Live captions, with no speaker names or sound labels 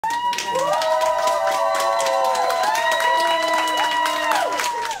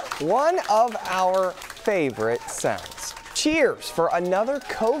one of our favorite sounds. Cheers for another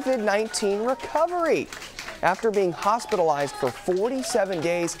COVID-19 recovery. After being hospitalized for 47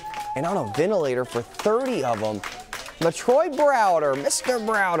 days and on a ventilator for 30 of them, Troy Browder, Mr.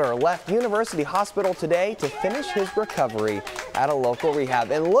 Browder, left University Hospital today to finish his recovery at a local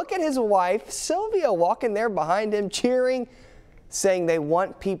rehab. And look at his wife, Sylvia, walking there behind him, cheering, saying they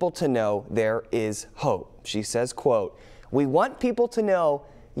want people to know there is hope. She says, quote, "We want people to know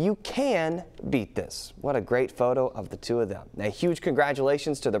you can beat this." What a great photo of the two of them. A huge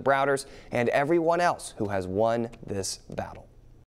congratulations to the Browders and everyone else who has won this battle.